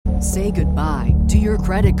Say goodbye to your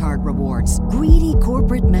credit card rewards. Greedy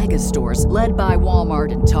corporate mega stores, led by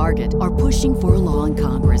Walmart and Target, are pushing for a law in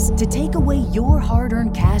Congress to take away your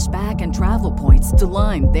hard-earned cash back and travel points to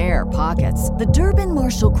line their pockets. The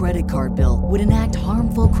Durbin-Marshall credit card bill would enact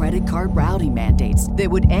harmful credit card routing mandates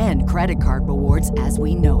that would end credit card rewards as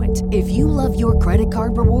we know it. If you love your credit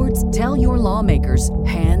card rewards, tell your lawmakers,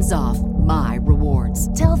 hands off my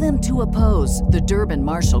rewards. Tell them to oppose the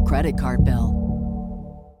Durbin-Marshall credit card bill.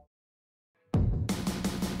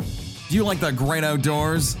 Do you like the great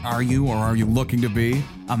outdoors? Are you or are you looking to be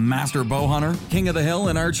a master bow hunter? King of the hill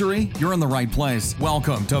in archery? You're in the right place.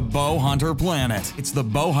 Welcome to Bow Hunter Planet. It's the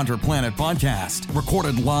Bow Hunter Planet podcast,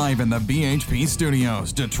 recorded live in the BHP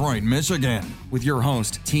Studios, Detroit, Michigan, with your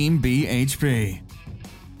host, Team BHP.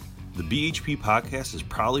 The BHP podcast is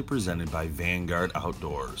proudly presented by Vanguard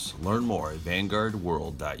Outdoors. Learn more at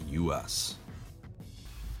vanguardworld.us.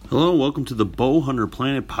 Hello, welcome to the Bow Hunter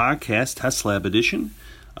Planet podcast, Test Lab edition.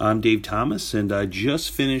 I'm Dave Thomas, and I just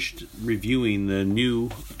finished reviewing the new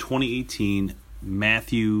 2018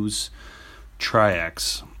 Mathews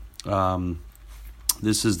Tri-X.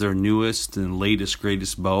 This is their newest and latest,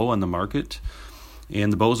 greatest bow on the market,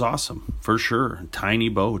 and the bow's awesome, for sure. Tiny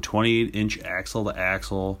bow, 28-inch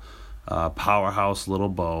axle-to-axle, powerhouse little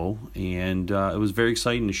bow, and it was very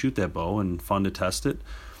exciting to shoot that bow and fun to test it.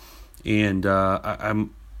 And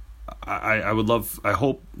I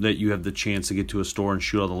hope that you have the chance to get to a store and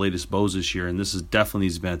shoot all the latest bows this year, and this is definitely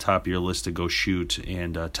has been on top of your list to go shoot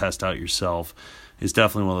and test out yourself. It's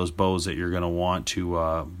definitely one of those bows that you're going to want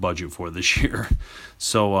to budget for this year.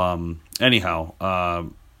 So anyhow,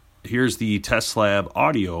 here's the Test Lab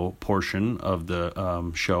audio portion of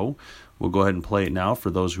the show. We'll go ahead and play it now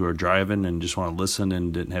for those who are driving and just want to listen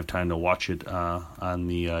and didn't have time to watch it on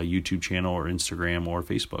the YouTube channel or Instagram or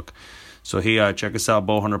Facebook. So, hey, check us out,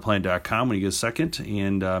 bowhunterplanet.com when you get a second,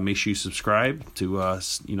 and make sure you subscribe to,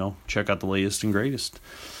 check out the latest and greatest.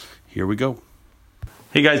 Here we go.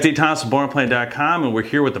 Hey, guys, Dave Thomas of bowhunterplanet.com, and we're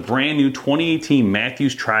here with the brand new 2018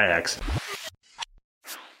 Mathews Tri-X.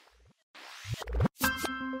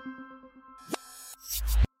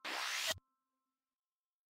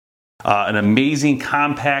 An amazing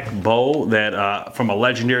compact bow that from a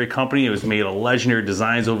legendary company. It was made of legendary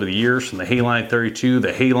designs over the years, from the Halon 32,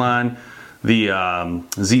 the Halon, the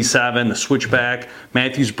Z7, the Switchback.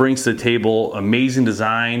 Mathews brings to the table amazing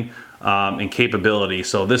design and capability.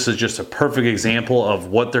 So this is just a perfect example of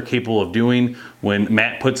what they're capable of doing when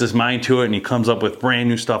Matt puts his mind to it, and he comes up with brand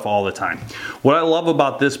new stuff all the time. What I love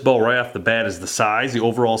about this bow right off the bat is the size. The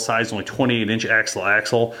overall size, only 28-inch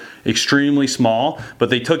axle-to-axle, extremely small, but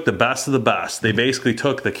they took the best of the best. They basically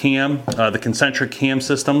took the cam, the concentric cam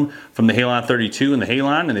system from the Halon 32 and the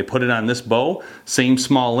Halon, and they put it on this bow. Same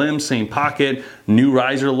small limb, same pocket, new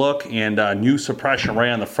riser look, and new suppression right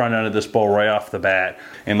on the front end of this bow right off the bat.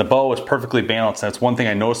 And the bow is perfectly balanced. That's one thing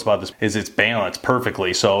I noticed about this, is it's balanced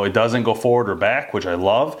perfectly. So it doesn't go forward or back, which I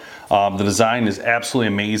love. The design is absolutely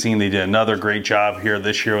amazing. They did another great job here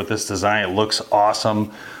this year with this design. It looks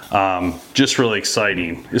awesome. Just really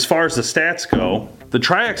exciting. As far as the stats go, the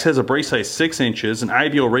Tri-X has a brace height 6 inches, an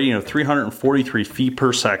IBO rating of 343 feet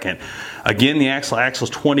per second. Again, the axle is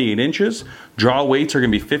 28 inches. Draw weights are going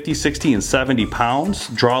to be 50, 60, and 70 pounds.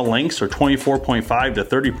 Draw lengths are 24.5 to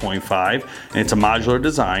 30.5, and it's a modular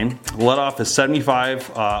design. Let off is 75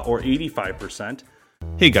 or 85%.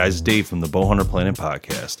 Hey guys, Dave from the Bowhunter Planet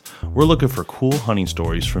podcast. We're looking for cool hunting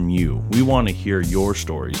stories from you. We want to hear your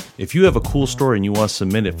stories. If you have a cool story and you want to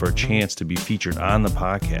submit it for a chance to be featured on the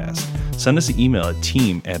podcast, send us an email at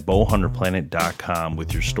team@bowhunterplanet.com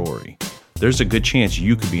with your story. There's a good chance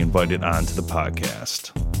you could be invited onto the podcast.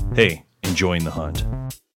 Hey, enjoying the hunt.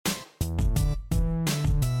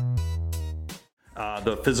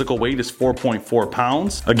 The physical weight is 4.4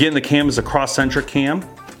 pounds. Again, the cam is a cross-centric cam.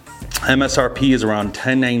 MSRP is around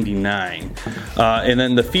 $10.99. And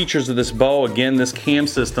then the features of this bow, again, this cam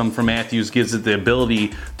system from Mathews gives it the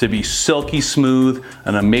ability to be silky smooth,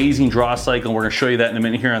 an amazing draw cycle. We're going to show you that in a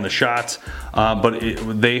minute here on the shots. But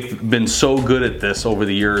they've been so good at this over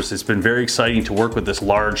the years. It's been very exciting to work with this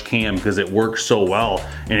large cam because it works so well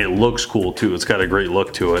and it looks cool too. It's got a great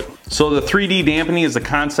look to it. So the 3D dampening is the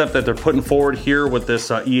concept that they're putting forward here with this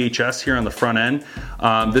EHS here on the front end.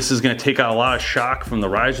 This is going to take out a lot of shock from the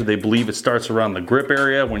riser. They believe it starts around the grip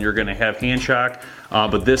area when you're going to have hand shock,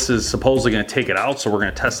 but this is supposedly going to take it out, so we're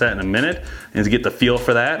going to test that in a minute and to get the feel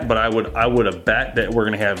for that. But I would have bet that we're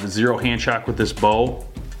going to have zero hand shock with this bow.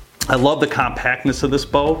 I love the compactness of this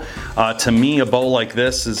bow. To me, a bow like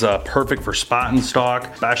this is perfect for spot and stalk,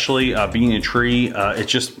 especially being in a tree.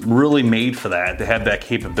 It's just really made for that, to have that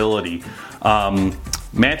capability.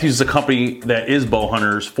 Mathews is a company that is bow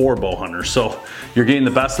hunters for bow hunters. So you're getting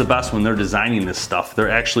the best of the best when they're designing this stuff.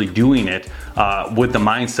 They're actually doing it with the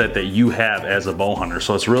mindset that you have as a bow hunter.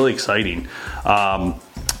 So it's really exciting.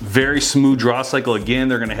 Very smooth draw cycle. Again,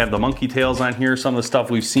 they're going to have the monkey tails on here. Some of the stuff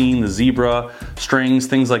we've seen, the zebra strings,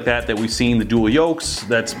 things like that we've seen, the dual yokes.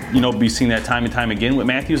 That's, we've seen that time and time again with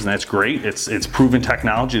Mathews, and that's great. It's proven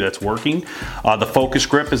technology that's working. The focus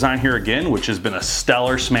grip is on here again, which has been a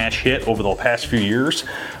stellar smash hit over the past few years.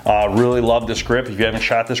 Really love this grip. If you haven't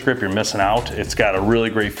shot this grip, you're missing out. It's got a really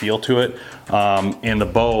great feel to it. And the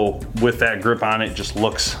bow with that grip on it just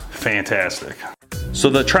looks fantastic. So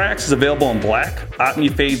the Tri-X is available in black,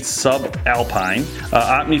 Omni-Fade Sub Alpine,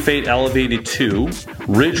 Omni-Fade Elevated 2,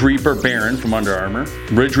 Ridge Reaper Baron from Under Armour,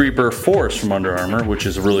 Ridge Reaper Force from Under Armour, which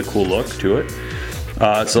is a really cool look to it.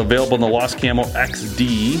 It's available in the Lost Camo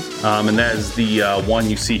XD, and that is the one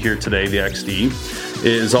you see here today, the XD. It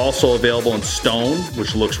is also available in Stone,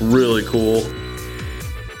 which looks really cool.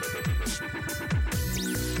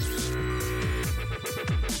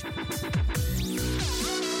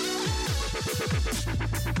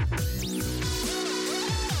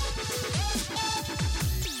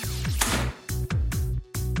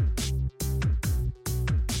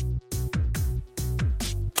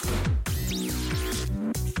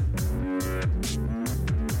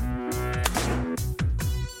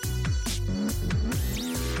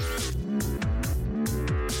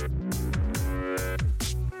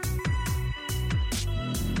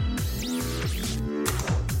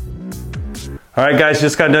 All right, guys,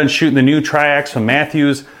 just got done shooting the new Tri-X from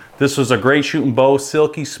Mathews. This was a great shooting bow,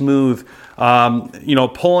 silky smooth.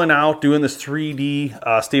 Pulling out, doing this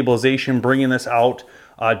 3D stabilization, bringing this out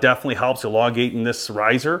definitely helps elongating this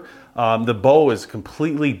riser. The bow is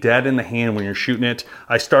completely dead in the hand when you're shooting it.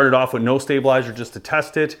 I started off with no stabilizer just to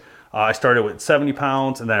test it. I started with 70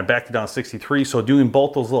 pounds and then I backed it down to 63. So doing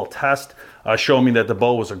both those little tests showed me that the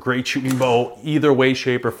bow was a great shooting bow, either way,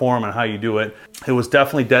 shape, or form on how you do it. It was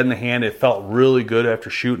definitely dead in the hand. It felt really good after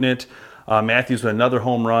shooting it. Mathews with another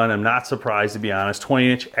home run. I'm not surprised, to be honest.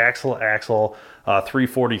 20-inch axle,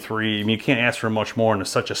 343. I mean, you can't ask for much more in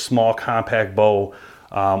such a small, compact bow.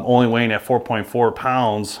 Only weighing at 4.4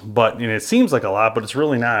 pounds, but it seems like a lot, but it's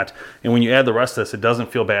really not. And when you add the rest of this, it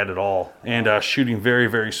doesn't feel bad at all. And shooting very,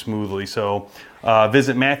 very smoothly. So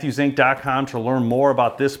visit MathewsInc.com to learn more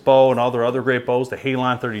about this bow and all their other great bows, the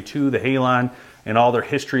Halon 32, the Halon, and all their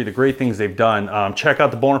history, the great things they've done. Check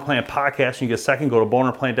out the Bowhunter Planet podcast. When you get a second, go to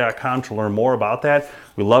bowhunterplanet.com to learn more about that.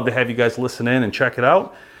 We'd love to have you guys listen in and check it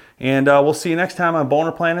out. And we'll see you next time on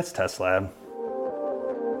Bowhunter Planet's Test Lab.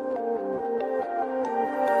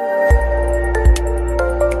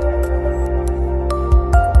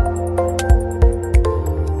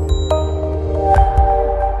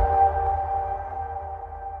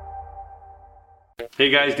 Hey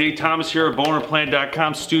guys, Dave Thomas here at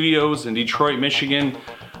bowhunterplanet.com studios in Detroit, Michigan.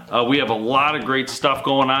 We have a lot of great stuff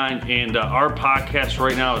going on, and our podcast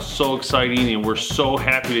right now is so exciting, and we're so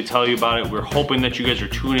happy to tell you about it. We're hoping that you guys are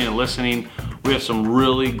tuning in and listening. We have some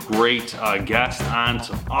really great guests on,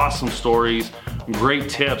 some awesome stories, great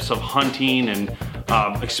tips of hunting, and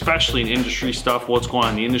especially in industry stuff, what's going on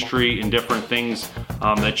in the industry, and different things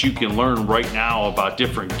that you can learn right now about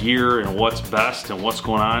different gear and what's best and what's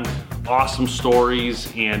going on. Awesome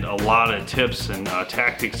stories and a lot of tips and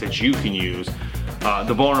tactics that you can use.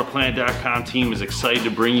 The bowhunterplanet.com team is excited to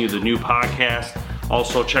bring you the new podcast.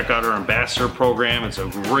 Also, check out our ambassador program. It's a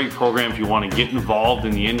great program if you want to get involved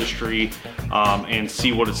in the industry and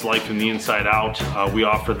see what it's like from the inside out. We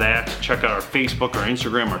offer that. Check out our Facebook, our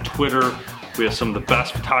Instagram, our Twitter. We have some of the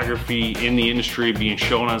best photography in the industry being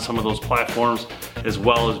shown on some of those platforms, as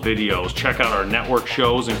well as videos. Check out our network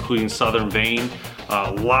shows, including Southern Vein.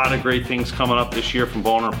 A lot of great things coming up this year from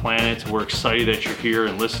Bowhunter Planet. We're excited that you're here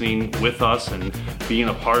and listening with us and being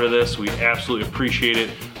a part of this. We absolutely appreciate it.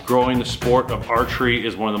 Growing the sport of archery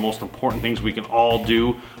is one of the most important things we can all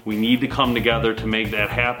do. We need to come together to make that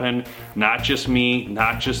happen. Not just me,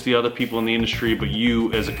 not just the other people in the industry, but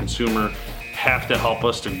you as a consumer have to help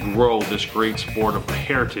us to grow this great sport of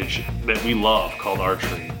heritage that we love called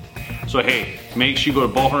archery. So hey, make sure you go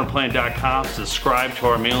to bowhunterplanet.com, subscribe to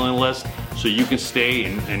our mailing list so you can stay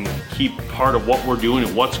and keep part of what we're doing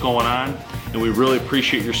and what's going on. And we really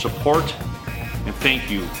appreciate your support. And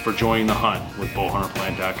thank you for joining the hunt with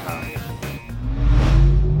bowhunterplanet.com.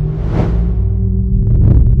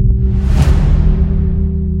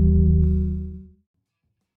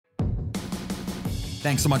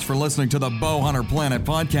 Thanks so much for listening to the Bowhunter Planet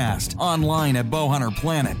podcast, online at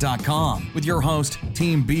bowhunterplanet.com with your host,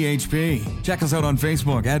 Team BHP. Check us out on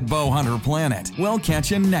Facebook at Bowhunter Planet. We'll catch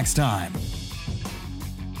you next time.